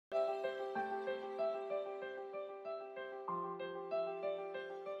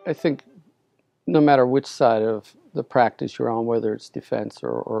I think no matter which side of the practice you're on, whether it's defense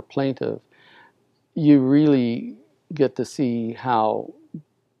or plaintiff, you really get to see how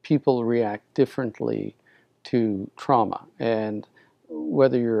people react differently to trauma. And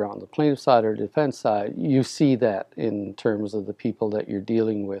whether you're on the plaintiff side or defense side, you see that in terms of the people that you're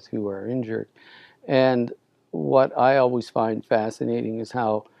dealing with who are injured. And what I always find fascinating is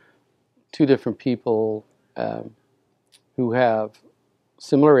how two different people who have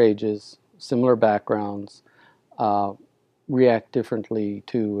similar ages, similar backgrounds, uh, react differently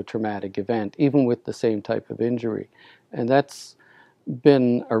to a traumatic event, even with the same type of injury. And that's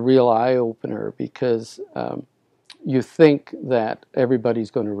been a real eye-opener because you think that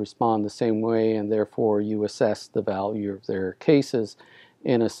everybody's going to respond the same way, and therefore you assess the value of their cases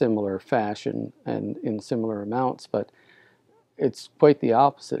in a similar fashion and in similar amounts, but it's quite the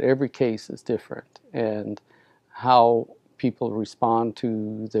opposite. Every case is different, and how people respond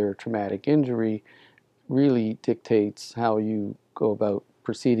to their traumatic injury really dictates how you go about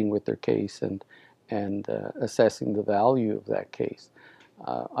proceeding with their case and assessing the value of that case.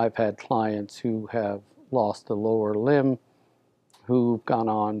 I've had clients who have lost a lower limb who've gone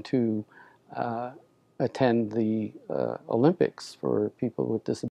on to attend the Olympics for people with disabilities.